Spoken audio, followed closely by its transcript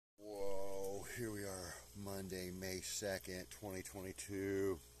Here we are, Monday, May 2nd,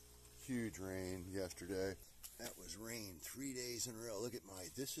 2022. Huge rain yesterday. That was rain 3 days in a row. Look at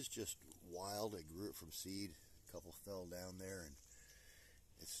this is just wild. I grew it from seed. A couple fell down there, and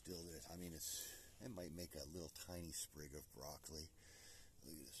it's still this. I mean, it might make a little tiny sprig of broccoli.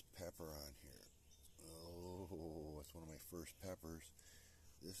 Look at this pepper on here. Oh, it's one of my first peppers.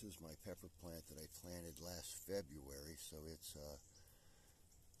 This is my pepper plant that I planted last February, so it's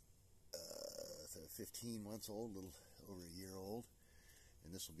 15 months old, a little over a year old,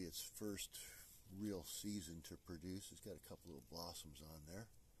 and this will be its first real season to produce. It's got a couple little blossoms on there,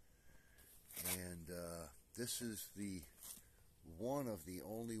 and this is one of the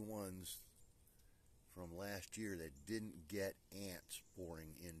only ones from last year that didn't get ants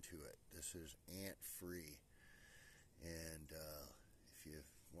boring into it. This is ant free, and if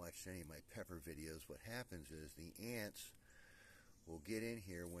you've watched any of my pepper videos, what happens is the ants will get in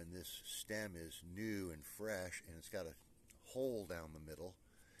here when this stem is new and fresh and it's got a hole down the middle,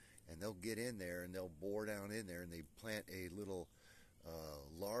 and they'll get in there and they'll bore down in there and they plant a little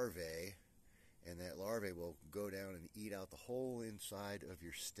larvae, and that larvae will go down and eat out the whole inside of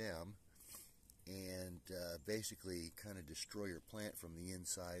your stem and basically kind of destroy your plant from the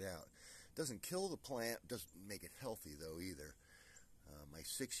inside out. Doesn't kill the plant, doesn't make it healthy though either. My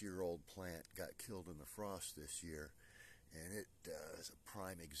 6-year-old plant got killed in the frost this year, and it is a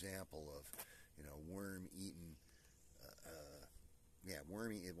prime example of, worm-eaten,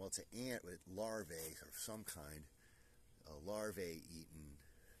 worm-eaten, well, it's an ant with larvae of some kind, a larvae-eaten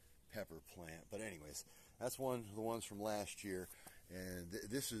pepper plant. But anyways, that's one of the ones from last year, and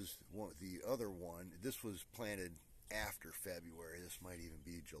this is the other one. This was planted after February. This might even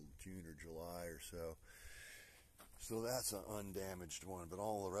be June or July or so. So that's an undamaged one, but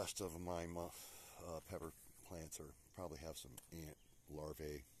all the rest of my pepper plants probably have some ant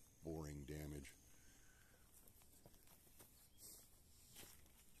larvae boring damage.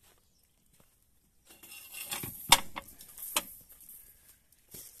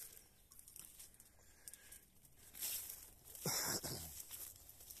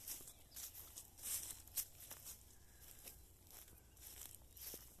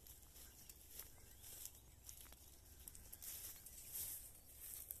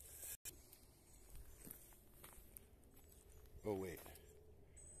 Oh wait.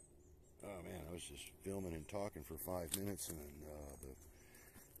 Oh man, I was just filming and talking for 5 minutes, and the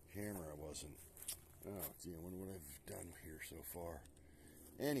camera wasn't. Oh gee, I wonder what I've done here so far.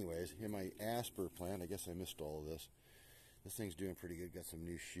 Anyways, in my asper plant, I guess I missed all of this. This thing's doing pretty good. Got some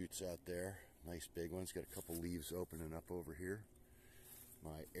new shoots out there. Nice big ones. Got a couple leaves opening up over here.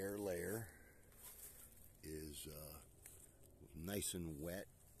 My air layer is nice and wet.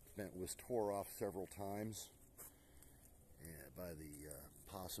 Was tore off several times by the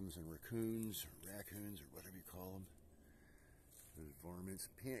possums and raccoons, or whatever you call them. Those varmints.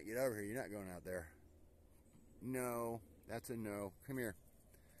 Peanut, get over here. You're not going out there. No, that's a no. Come here.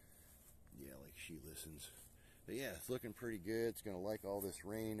 Yeah, like she listens. But yeah, it's looking pretty good. It's going to like all this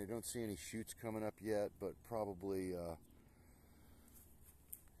rain. I don't see any shoots coming up yet, but probably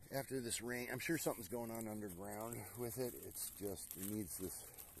after this rain, I'm sure something's going on underground with it. It's just, it needs this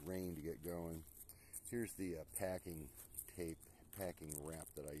rain to get going. Here's the packing tape, packing wrap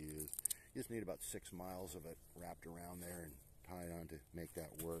that I use. You just need about 6 miles of it wrapped around there and tied on to make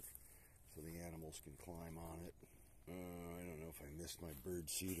that work so the animals can climb on it. I don't know if I missed my bird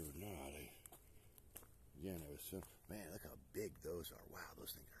seed or not. Man, look how big those are. Wow,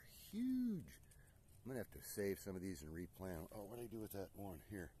 those things are huge. I'm gonna have to save some of these and replant. Oh, what do I do with that one?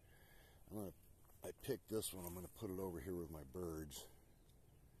 Here, I picked this one. I'm gonna put it over here with my birds,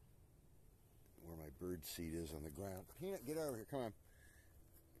 where my bird seed is on the ground. Peanut, get over here, come on.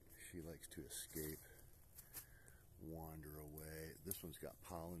 She likes to escape, wander away. This one's got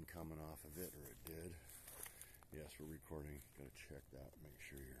pollen coming off of it, or it did. Yes, we're recording. Gotta check that, make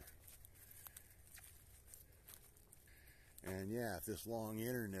sure you're. And yeah, if this long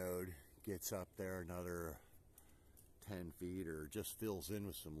internode gets up there another 10 feet or just fills in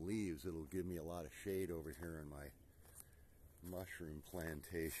with some leaves, it'll give me a lot of shade over here in my mushroom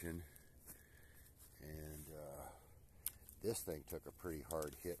plantation. And this thing took a pretty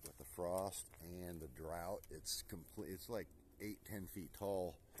hard hit with the frost and the drought. It's like 8-10 feet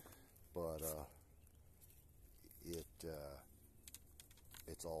tall, but it's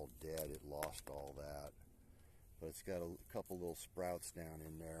all dead. It lost all that, but it's got a couple little sprouts down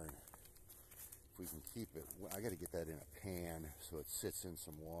in there. And if we can keep it, I got to get that in a pan so it sits in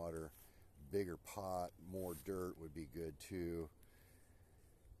some water. Bigger pot, more dirt would be good too.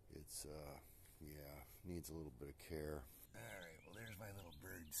 It's yeah, needs a little bit of care. All right, well, there's my little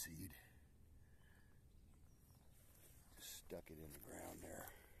bird seed. stuck it in the ground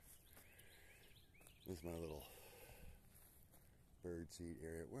there. This is my little birdseed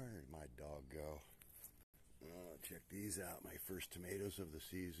area. Where did my dog go? Oh, check these out. My first tomatoes of the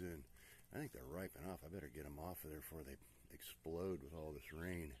season. I think they're ripening off. I better get them off of there before they explode with all this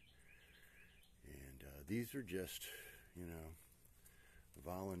rain. And these are just, you know,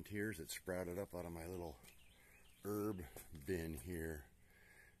 volunteers that sprouted up out of my little herb bin here.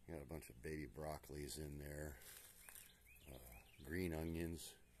 Got a bunch of baby broccolis in there, green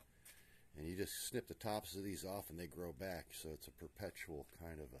onions, and you just snip the tops of these off and they grow back, so it's a perpetual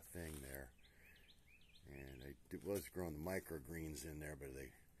kind of a thing there. And I was growing the microgreens in there, but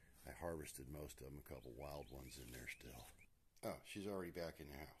I harvested most of them, a couple wild ones in there still. Oh, she's already back in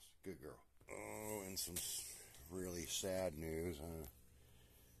the house. Good girl. Oh, and some really sad news.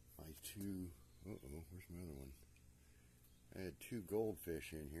 My two, where's my other one? I had two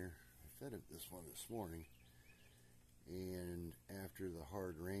goldfish in here. I fed this one this morning, and after the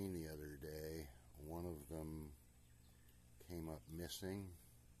hard rain the other day, one of them came up missing.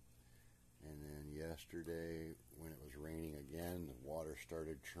 And then yesterday, when it was raining again, the water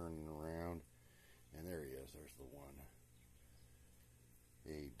started churning around, and there he is. There's the one.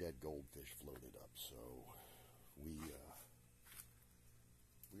 A dead goldfish floated up. So we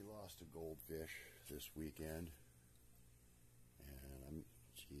lost a goldfish this weekend. And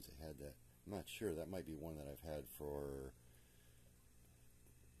I had that. I'm not sure. That might be one that I've had for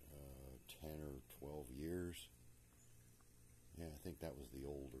 10 or 12 years. Yeah, I think that was the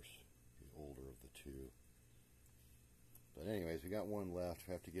older of the two. But anyways, we got one left.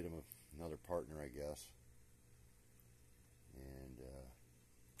 We have to get him another partner, I guess. And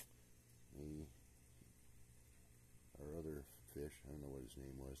our other fish, I don't know what his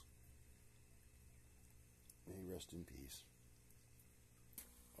name was. May he rest in peace.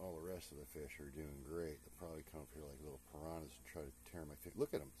 All the rest of the fish are doing great. They'll probably come up here like little piranhas and try to tear my fish.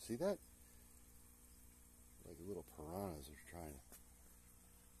 Look at them. See that? Like little piranhas are trying to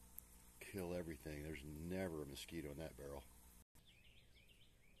kill everything. There's never a mosquito in that barrel.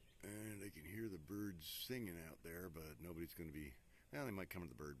 And I can hear the birds singing out there, but nobody's going to be... Well, they might come to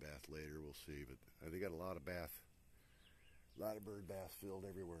the bird bath later. We'll see. But they got a lot of bird baths filled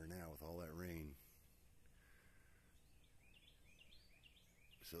everywhere now with all that rain.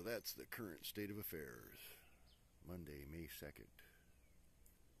 So that's the current state of affairs. Monday, May 2nd,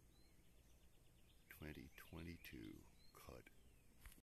 2022.